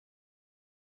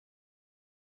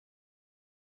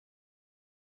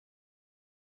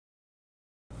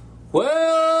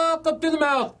Welcome to the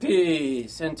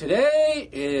Mouthpiece, and today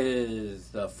is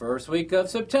the first week of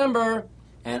September,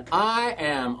 and I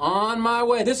am on my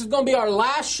way. This is going to be our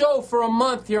last show for a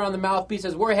month here on the Mouthpiece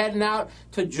as we're heading out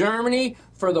to Germany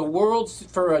for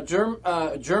a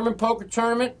German poker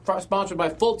tournament sponsored by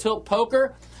Full Tilt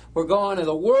Poker. We're going to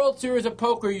the World Series of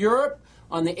Poker Europe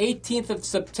on the 18th of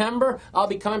September. I'll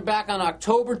be coming back on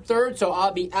October 3rd, so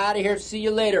I'll be out of here. See you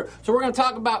later. So we're going to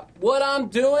talk about what I'm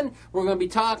doing. We're going to be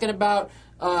talking about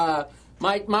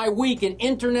my week in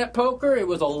internet poker. It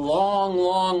was a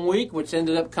long week, which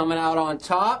ended up coming out on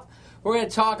top. We're going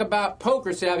to talk about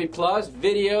Poker Savvy Plus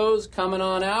videos coming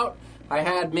on out. I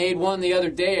had made one the other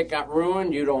day. It got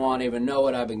ruined. You don't want to even know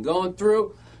what I've been going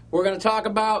through. We're going to talk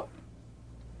about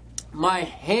my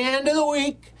hand of the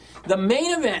week, the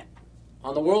main event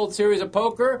on the World Series of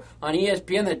Poker on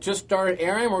ESPN that just started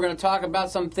airing. We're going to talk about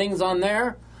some things on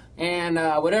there and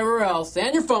whatever else.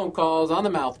 And your phone calls on the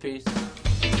Mouthpiece.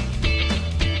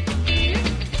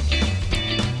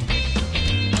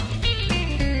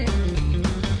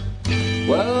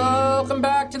 Welcome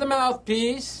back to the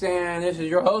Mouthpiece. And this is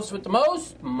your host with the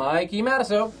most, Mike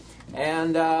Matusow.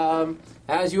 And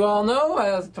as you all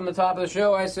know, from the top of the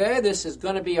show I say, this is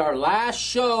going to be our last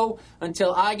show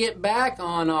until I get back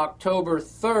on October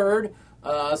 3rd.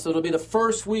 So it'll be the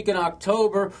first week in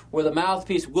October where the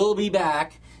Mouthpiece will be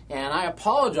back. And I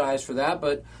apologize for that,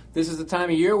 but this is the time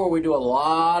of year where we do a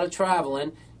lot of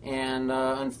traveling. And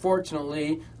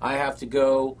unfortunately, I have to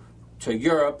go to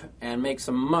Europe and make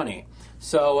some money.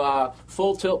 So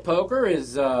Full Tilt Poker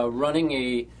is running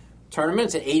a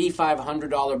tournament. It's an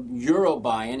 $8,500 Euro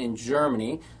buy-in in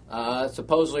Germany.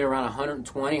 Supposedly around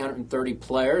 120, 130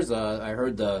 players. I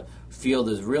heard the field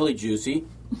is really juicy.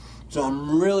 So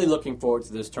I'm really looking forward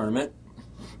to this tournament.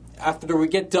 After we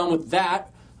get done with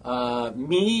that,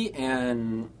 me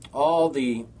and all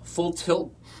the Full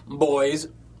Tilt boys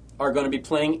are going to be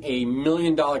playing a $1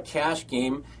 million cash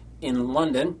game in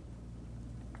London.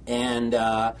 And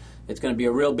it's going to be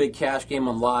a real big cash game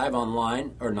live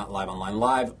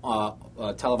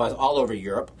televised all over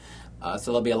Europe. So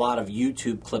there'll be a lot of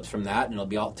YouTube clips from that, and it'll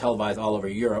be all televised all over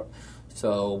Europe.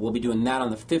 So we'll be doing that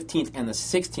on the 15th and the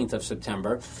 16th of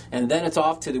September. And then it's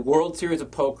off to the World Series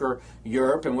of Poker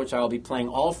Europe, in which I will be playing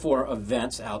all 4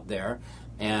 events out there.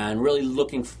 And really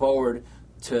looking forward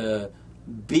to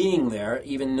being there,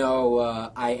 even though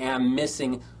I am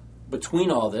missing,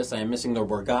 between all this, I am missing the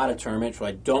Borgata tournament, which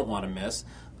I don't want to miss.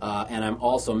 And I'm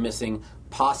also missing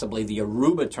possibly the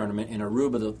Aruba tournament in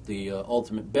Aruba, the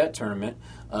Ultimate Bet tournament,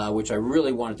 which I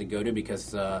really wanted to go to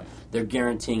because they're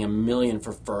guaranteeing $1 million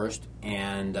for first,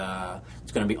 and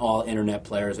it's going to be all internet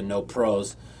players and no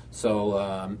pros.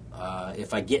 So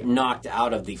if I get knocked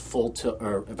out of the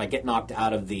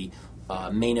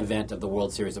main event of the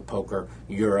World Series of Poker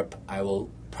Europe, I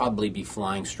will probably be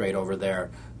flying straight over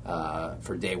there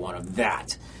for day one of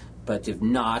that. But if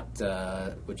not,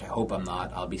 which I hope I'm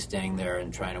not, I'll be staying there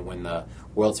and trying to win the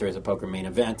World Series of Poker main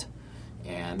event.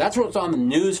 And that's what's on the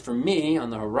news for me on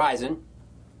the horizon.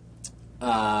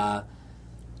 My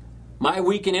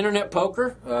week in internet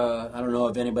poker, I don't know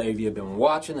if anybody of you have been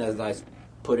watching, as I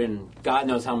put in God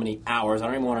knows how many hours. I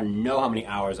don't even want to know how many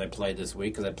hours I played this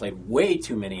week because I played way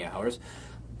too many hours.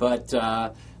 But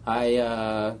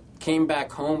I came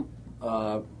back home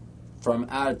from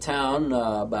out of town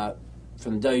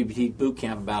from the WPT boot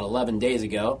camp about 11 days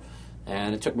ago,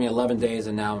 and it took me 11 days,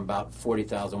 and now I'm about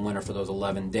 40,000 winner for those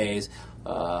 11 days,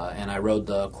 and I rode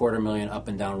the $250,000 up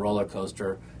and down roller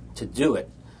coaster to do it.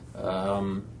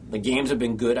 The games have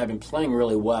been good. I've been playing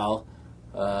really well.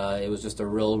 It was just a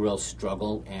real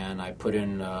struggle, and I put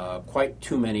in quite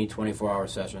too many 24-hour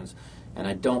sessions, and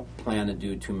I don't plan to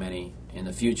do too many in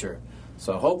the future.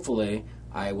 So hopefully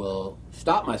I will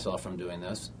stop myself from doing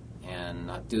this and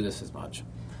not do this as much.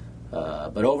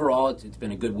 But overall, it's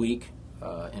been a good week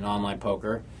in online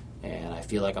poker, and I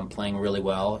feel like I'm playing really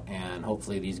well, and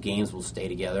hopefully these games will stay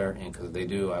together, and because if they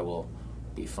do, I will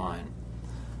be fine.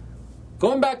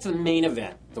 Going back to the main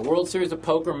event, the World Series of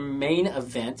Poker main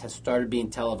event has started being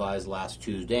televised last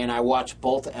Tuesday, and I watched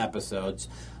both episodes.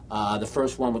 The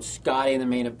first one with Scotty in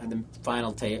the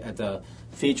final at the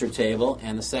feature table,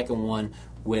 and the second one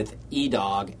with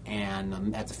E-Dog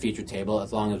and at the feature table,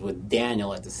 as long as with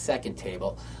Daniel at the second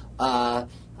table. I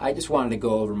just wanted to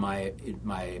go over my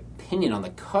opinion on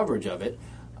the coverage of it.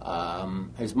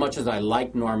 As much as I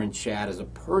like Norman Chad as a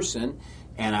person,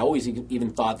 and I always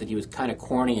even thought that he was kind of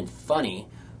corny and funny,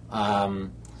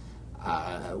 when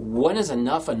is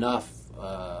enough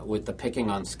with the picking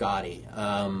on Scotty?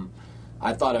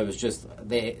 I thought it was just,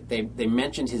 they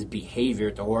mentioned his behavior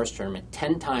at the horse tournament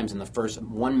 10 times in the first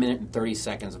 1 minute and 30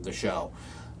 seconds of the show.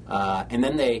 And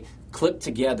then they clipped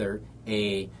together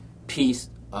a piece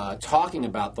talking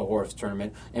about the horse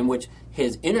tournament, in which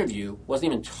his interview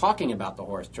wasn't even talking about the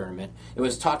horse tournament. It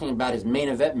was talking about his main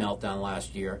event meltdown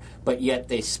last year, but yet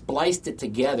they spliced it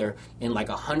together in like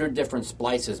 100 different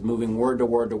splices, moving word to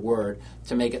word to word,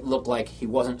 to make it look like he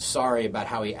wasn't sorry about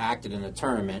how he acted in the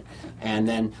tournament. And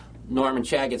then Norman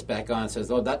Chad gets back on and says,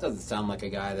 "Oh, that doesn't sound like a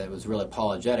guy that was really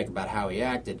apologetic about how he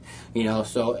acted."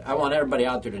 So I want everybody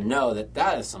out there to know that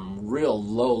that is some real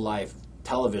low-life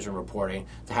television reporting,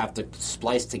 to have to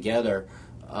splice together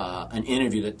an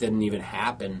interview that didn't even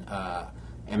happen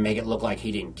and make it look like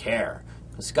he didn't care.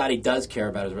 Scotty does care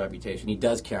about his reputation. He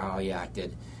does care how he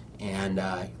acted. And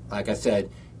like I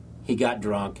said, he got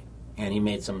drunk and he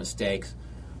made some mistakes.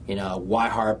 Why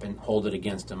harp and hold it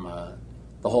against him?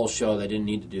 The whole show, they didn't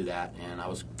need to do that, and I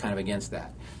was kind of against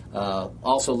that.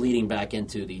 Also leading back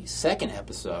into the second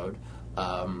episode,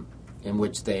 in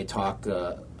which they talk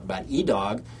about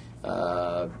E-Dog.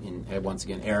 And once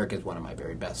again, Eric is one of my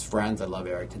very best friends. I love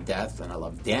Eric to death, and I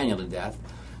love Daniel to death.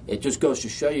 It just goes to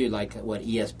show you like what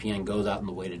ESPN goes out in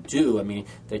the way to do. I mean,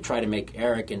 they try to make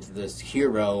Eric into this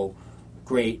hero,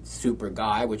 great super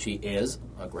guy, which he is,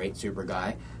 a great super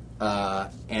guy.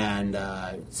 And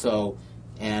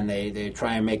they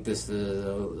try and make this.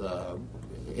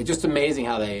 It's just amazing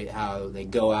how they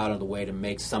go out of the way to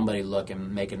make somebody look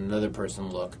and make another person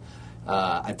look.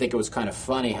 I think it was kind of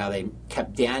funny how they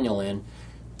kept Daniel in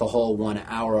the whole 1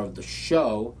 hour of the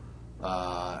show,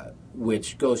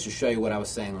 which goes to show you what I was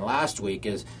saying last week,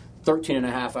 is 13 and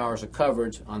a half hours of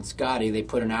coverage on Scotty. They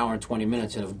put an hour and 20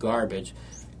 minutes in of garbage.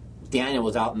 Daniel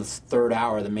was out in the third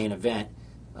hour of the main event,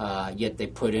 yet they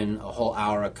put in a whole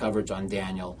hour of coverage on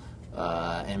Daniel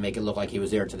and make it look like he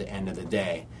was there to the end of the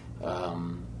day,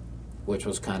 which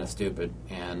was kind of stupid.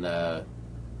 And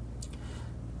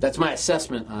that's my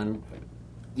assessment on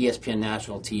ESPN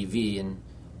National TV and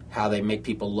how they make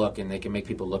people look, and they can make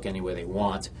people look any way they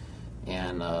want.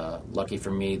 And lucky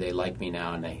for me, they like me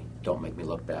now, and they don't make me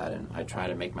look bad. And I try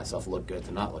to make myself look good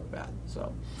to not look bad.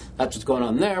 So that's what's going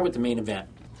on there with the main event.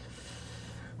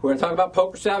 We're going to talk about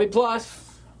Poker Savvy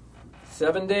Plus,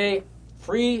 7-day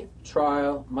free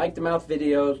trial, Mike the Mouth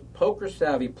videos, Poker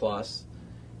Savvy Plus.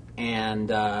 And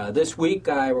this week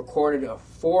I recorded a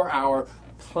 4-hour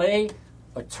play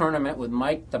a tournament with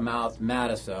Mike the Mouth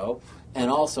Matusow, and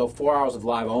also 4 hours of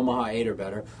live Omaha 8 or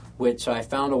better, which I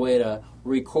found a way to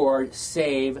record,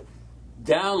 save,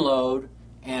 download,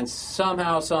 and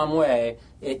somehow, some way,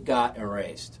 it got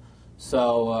erased.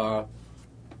 So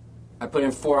I put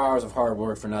in 4 hours of hard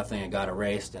work for nothing. It got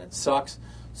erased, and it sucks.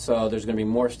 So there's going to be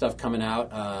more stuff coming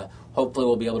out. Hopefully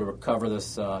we'll be able to recover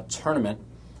this tournament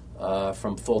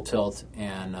from Full Tilt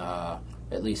and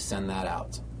at least send that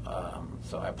out.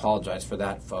 So I apologize for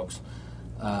that, folks.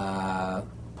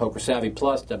 Poker Savvy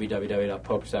Plus,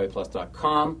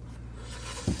 www.pokersavvyplus.com.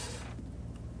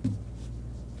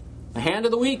 The Hand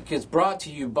of the Week is brought to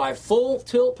you by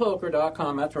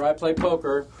FullTiltPoker.com. That's where I play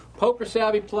poker. Poker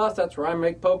Savvy Plus, that's where I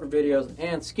make poker videos.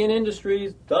 And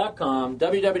SkinIndustries.com,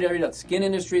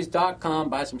 www.skinindustries.com.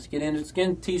 Buy some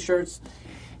skin t-shirts.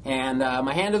 And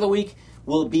my Hand of the Week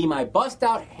will be my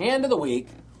Bust-Out Hand of the Week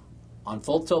on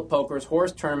Full Tilt Poker's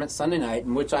horse tournament Sunday night,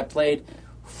 in which I played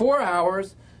 4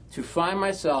 hours to find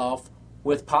myself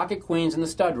with pocket queens in the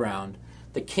stud round.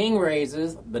 The king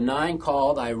raises, the 9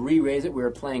 called, I re-raise it. We were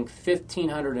playing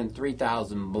 1,500 and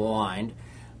 3,000 blind.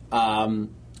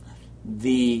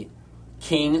 The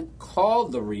king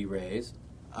called the re-raise.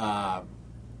 I'm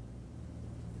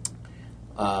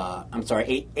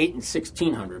sorry, 8 and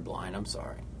 1,600 blind, I'm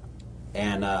sorry.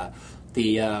 And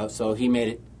so he made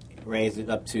it, raised it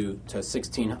up to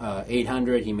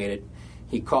 800.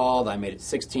 He called. I made it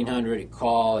 1,600. He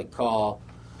called.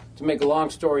 To make a long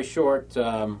story short,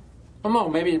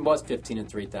 maybe it was 15 and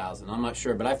 3,000. I'm not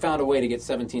sure, but I found a way to get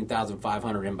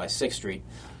 17,500 in by 6th Street.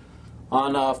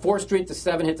 On 4th Street, the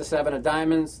 7 hit the 7 of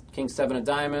diamonds. King 7 of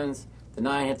diamonds. The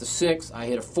 9 hit the 6. I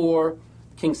hit a 4.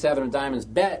 King 7 of diamonds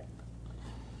bet.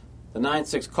 The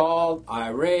 9-6 called. I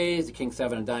raised. The King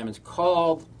 7 of diamonds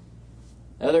called.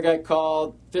 The other guy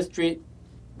called 5th Street.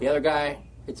 The other guy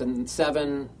hits a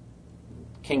 7.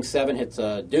 King 7 hits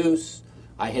a deuce.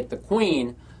 I hit the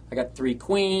queen. I got 3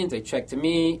 queens. They check to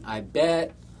me. I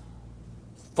bet.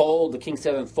 Fold. The King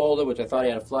 7 folded, which I thought he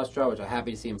had a flush draw, which I'm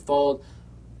happy to see him fold.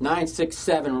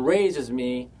 9-6-7 raises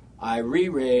me. I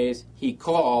re-raise. He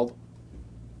called.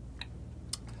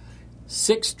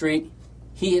 6th Street.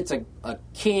 He hits a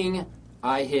king.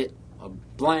 I hit a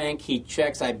blank. He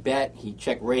checks. I bet. He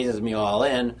check raises me all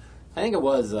in. I think it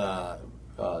was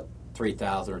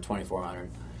 3,000 or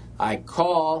 2,400. I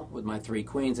call with my 3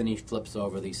 queens, and he flips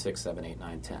over the 6, 7, 8,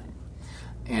 9, 10.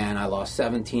 and I lost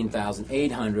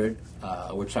 17,800,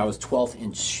 which I was 12th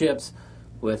in chips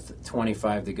with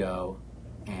 25 to go,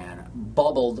 and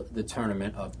bubbled the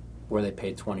tournament of where they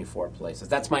paid 24 places.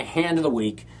 That's my hand of the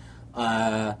week.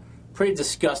 Pretty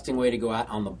disgusting way to go out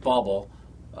on the bubble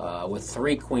with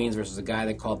 3 queens versus a guy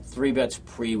that called 3 bets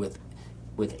pre with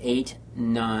 8,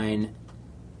 9,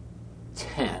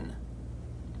 10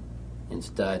 in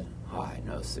stud high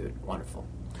no suit. Wonderful.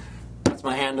 That's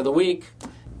my hand of the week.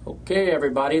 Okay,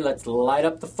 everybody, let's light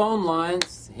up the phone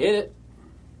lines. Hit it.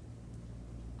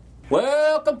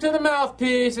 Welcome to the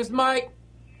Mouthpiece. It's Mike.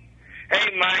 Hey,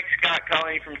 Mike. Scott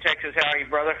calling you from Texas. How are you,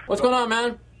 brother? What's going on,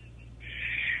 man?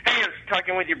 Hey, I was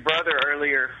talking with your brother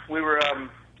earlier. We were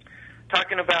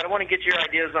talking about, I want to get your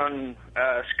ideas on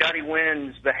Scotty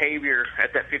Wynn's behavior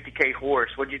at that 50K horse.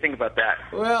 What do you think about that?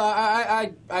 Well,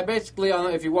 I basically,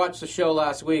 if you watched the show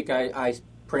last week, I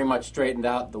pretty much straightened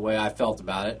out the way I felt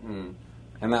about it,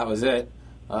 and that was it.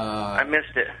 I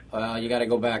missed it. You got to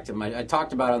go back to I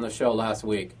talked about it on the show last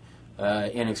week,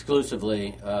 and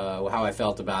exclusively how I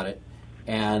felt about it,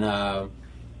 and I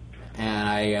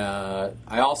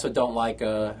also don't like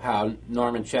how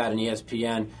Norman Chad and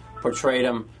ESPN portrayed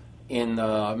him in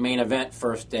the main event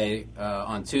first day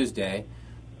on Tuesday.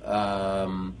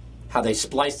 How they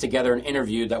spliced together an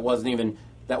interview that wasn't even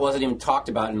talked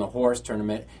about in the horse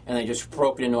tournament, and they just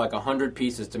broke it into like 100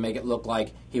 pieces to make it look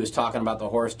like he was talking about the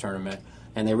horse tournament,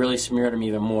 and they really smeared him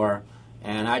even more.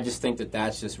 And I just think that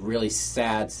that's just really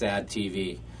sad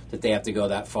TV that they have to go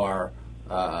that far.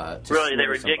 Really, they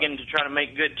were digging to try to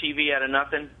make good TV out of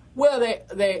nothing? Well,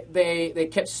 they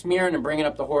kept smearing and bringing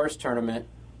up the horse tournament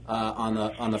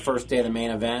on the first day of the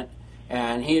main event,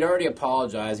 and he had already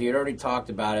apologized. He had already talked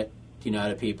about it,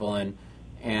 to people,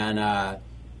 and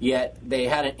yet they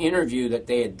had an interview that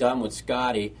they had done with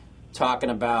Scotty talking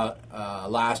about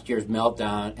last year's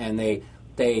meltdown, and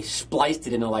they spliced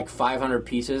it into like 500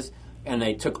 pieces, and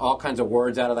they took all kinds of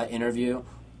words out of that interview,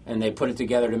 and they put it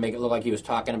together to make it look like he was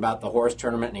talking about the horse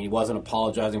tournament, and he wasn't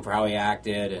apologizing for how he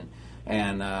acted,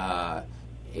 and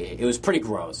it was pretty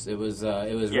gross. It was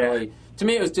really, to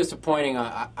me, it was disappointing.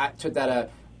 I took that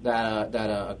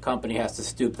a company has to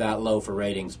stoop that low for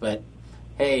ratings, but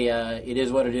hey, it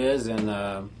is what it is, and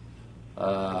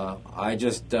I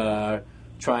just try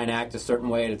and act a certain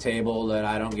way at a table that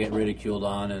I don't get ridiculed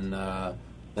on, and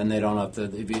then they don't have to.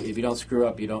 If you don't screw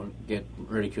up, you don't get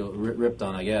ripped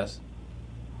on, I guess.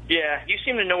 Yeah, you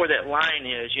seem to know where that line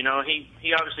is. He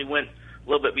obviously went a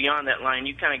little bit beyond that line.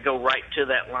 You kind of go right to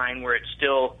that line where it's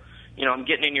still, I'm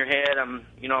getting in your head. I'm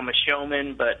a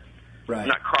showman, but right. I'm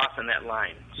not crossing that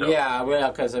line. So. Yeah,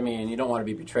 well, because you don't want to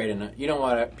be betrayed you don't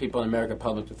want people in the American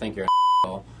public to think you're an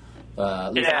asshole.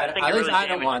 At least I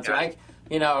don't want to.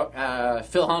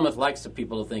 Phil Hellmuth likes the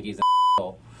people to think he's an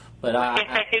asshole, but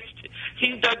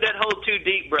he's dug that hole too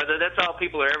deep, brother. That's all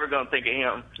people are ever going to think of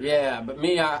him. Yeah, but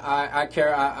me, I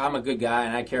care. I'm a good guy,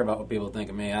 and I care about what people think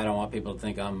of me. I don't want people to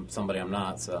think I'm somebody I'm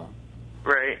not. So.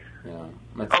 Right.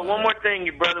 One more thing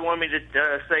your brother wanted me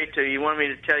to say to you. He wanted me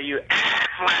to tell you,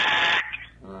 Affleck.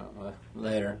 Well,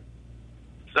 later.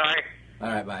 Sorry. All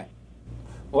right, bye.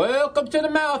 Welcome to the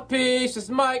Mouthpiece. It's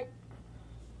Mike.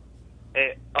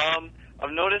 Hey,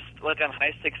 I've noticed, on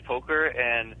high stakes poker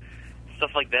and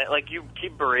stuff like that, you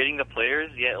keep berating the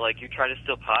players, yet, you try to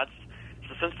steal pots.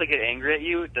 So since they get angry at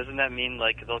you, doesn't that mean,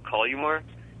 they'll call you more?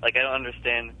 I don't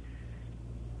understand.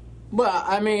 Well,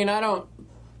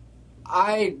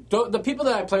 the people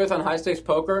that I play with on high stakes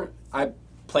poker, I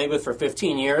played with for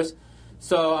 15 years,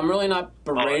 so I'm really not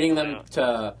berating them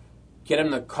to get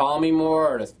them to call me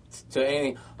more or to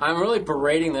anything. I'm really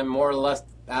berating them more or less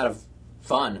out of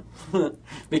fun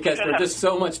because they're just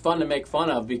so much fun to make fun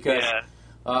of because,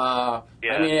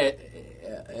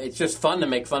 it's just fun to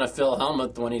make fun of Phil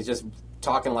Hellmuth when he's just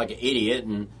talking like an idiot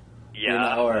and,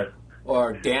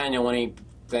 or Daniel when he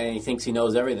thinks he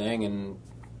knows everything and,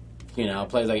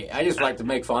 plays I just like to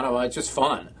make fun of him. It's just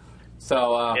fun.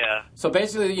 So, so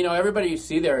basically, everybody you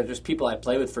see there are just people I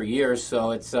play with for years.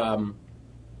 So it's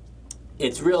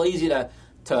real easy to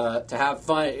have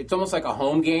fun. It's almost like a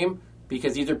home game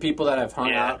because these are people that I've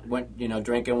hung out, went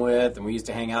drinking with, and we used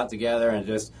to hang out together and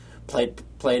just played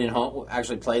in home.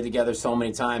 Actually, played together so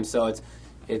many times. So it's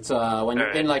when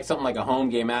you're in something like a home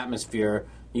game atmosphere,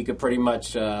 you could pretty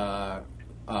much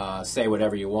say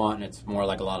whatever you want, and it's more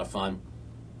like a lot of fun.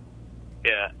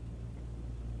 Yeah.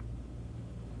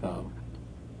 All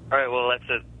right, well, that's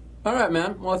it. All right,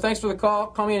 man. Well, thanks for the call.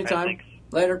 Call me anytime. Right,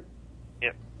 Later.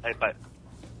 Yep. All right, bye.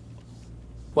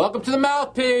 Welcome to the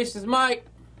Mouthpiece. It's Mike.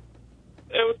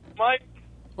 Hey, what's up, Mike?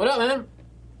 What up, man?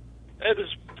 Hey, this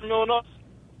is from Illinois.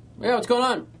 Yeah, what's going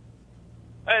on?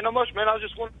 Hey, not much, man. I was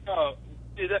just wondering,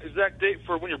 the exact date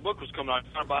for when your book was coming out?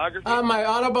 Autobiography? My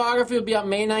autobiography will be out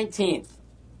May 19th.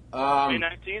 May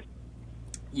 19th?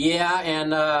 Yeah,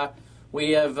 and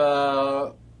we have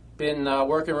been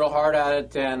working real hard at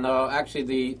it, and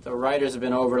actually the writers have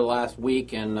been over the last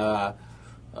week, and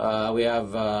we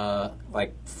have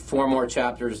like 4 more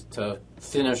chapters to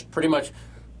finish. Pretty much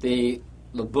the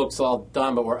book's all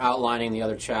done, but we're outlining the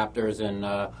other chapters, and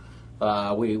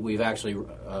we've actually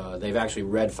they've actually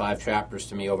read 5 chapters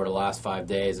to me over the last 5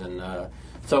 days, and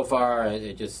so far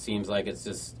it just seems like it's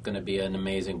just going to be an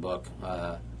amazing book.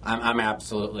 I'm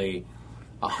absolutely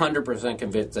 100%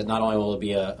 convinced that not only will it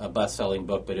be a best-selling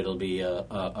book, but it'll be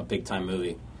a big-time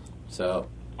movie. So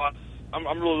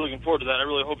I'm really looking forward to that. I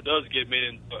really hope it does get made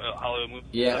into a Hollywood movie.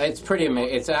 yeah, it's pretty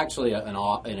amazing. It's actually an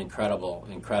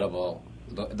incredible.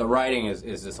 The writing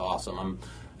is just awesome.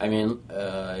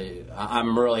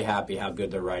 I'm really happy how good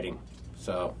they're writing.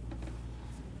 So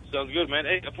Sounds good, man.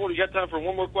 Hey, you got time for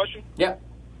one more question? yeah.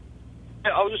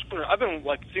 Yeah, I was just wondering. I've been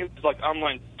seeing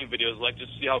online videos,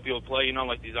 just to see how people play.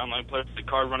 Like these online players, the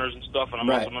card runners and stuff. And I'm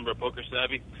also a member of Poker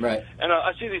Savvy. Right. And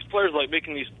I see these players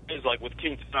making these plays with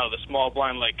king 10 out of the small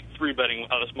blind, 3-betting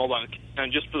out of the small blind,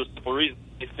 and just for the simple reason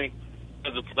they think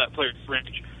that player's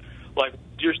range. What's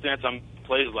your stance on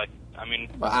plays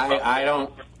I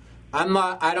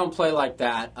don't play like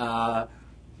that.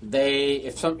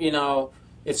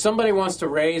 If somebody wants to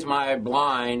raise my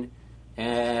blind,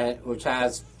 which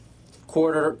has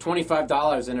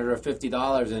 $25 in it or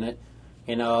 $50 in it,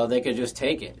 they could just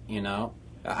take it.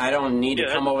 I don't need to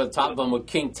come over the top of them with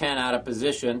king 10 out of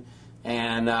position,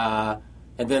 and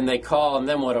then they call, and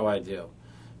then what do I do?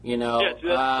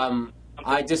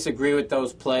 I disagree with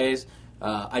those plays.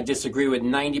 I disagree with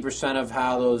 90% of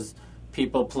how those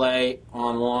people play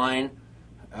online.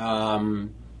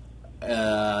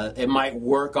 It might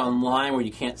work online where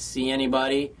you can't see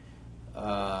anybody.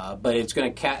 But it's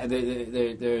going to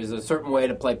there's a certain way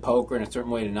to play poker and a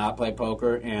certain way to not play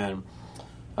poker, and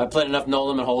I've played enough no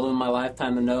limit hold'em in my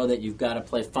lifetime to know that you've got to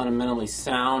play fundamentally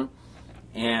sound,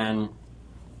 and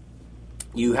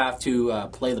you have to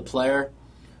play the player.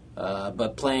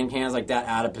 But playing hands like that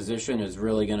out of position is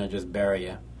really going to just bury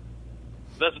you.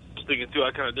 That's what I was thinking too.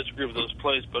 I kind of disagree with those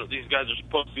plays, but these guys are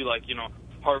supposed to be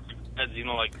hard heads,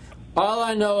 All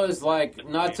I know is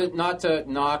not to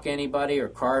knock anybody or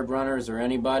card runners or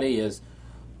anybody is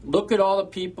look at all the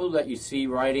people that you see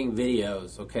writing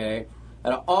videos, okay?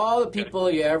 Out of all the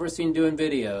people you ever seen doing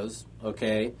videos,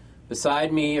 okay,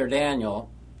 beside me or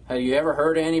Daniel, have you ever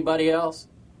heard of anybody else?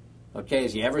 Okay,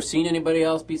 has you ever seen anybody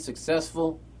else be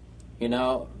successful?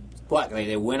 What,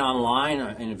 they win online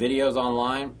or in videos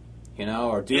online,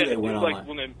 or do they win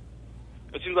online?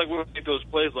 It seems like when they make those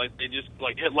plays, they just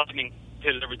hit lightning.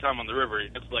 Hit it every time on the river.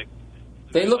 It's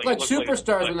they look like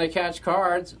superstars when they catch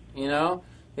cards,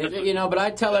 But I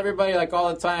tell everybody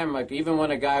all the time, even when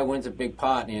a guy wins a big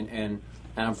pot and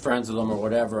I'm friends with him or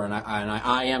whatever, and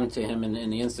I am to him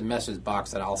in the instant message box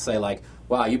that I'll say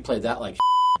wow, you played that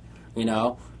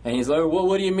and he's like, well,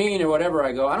 what do you mean or whatever.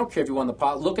 I go, I don't care if you won the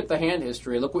pot. Look at the hand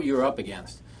history. Look what you were up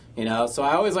against. So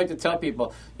I always like to tell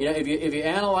people, if you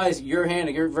analyze your hand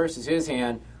versus his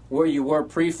hand, where you were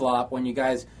pre-flop when you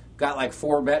guys got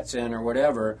 4 bets in or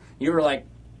whatever, you were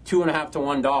 2.5 to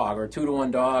 1 dog or 2 to 1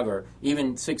 dog or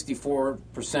even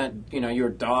 64%, you're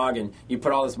a dog and you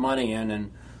put all this money in.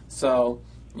 And so,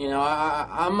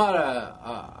 I'm not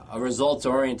a results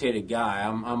orientated guy.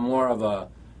 I'm more of a,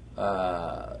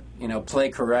 play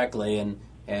correctly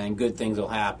and good things will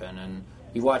happen. And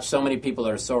you watch so many people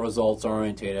that are so results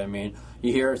orientated.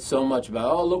 You hear so much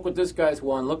about, oh, look what this guy's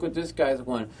won, look what this guy's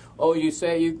won. Oh,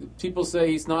 people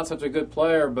say he's not such a good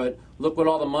player, but look what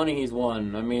all the money he's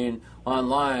won.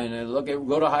 Online, and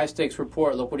go to High Stakes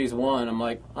Report, look what he's won. I'm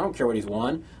like, I don't care what he's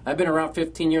won. I've been around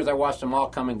 15 years. I watched them all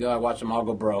come and go. I watched them all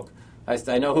go broke. I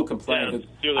know who can play.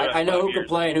 I know who can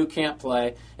play and who can't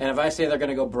play. And if I say they're going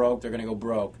to go broke, they're going to go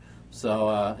broke. So,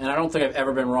 and I don't think I've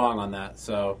ever been wrong on that.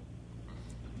 So,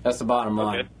 that's the bottom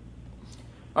line. Okay.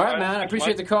 All right, man. I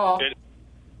appreciate the call.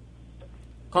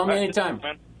 Call me anytime.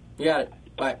 You got it.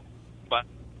 Bye. Bye.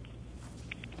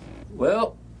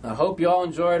 Well, I hope you all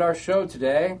enjoyed our show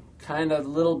today. Kind of a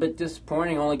little bit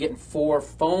disappointing, only getting 4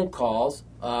 phone calls.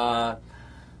 I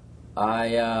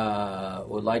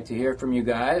would like to hear from you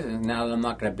guys, and now that I'm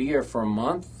not going to be here for a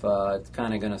month, it's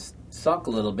kind of going to suck a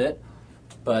little bit.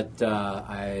 But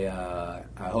I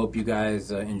hope you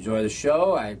guys enjoy the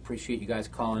show. I appreciate you guys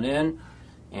calling in.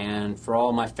 And for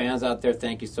all my fans out there,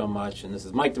 thank you so much. And this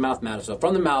is Mike the Mouth Matusow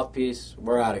from the Mouthpiece.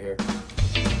 We're out of here.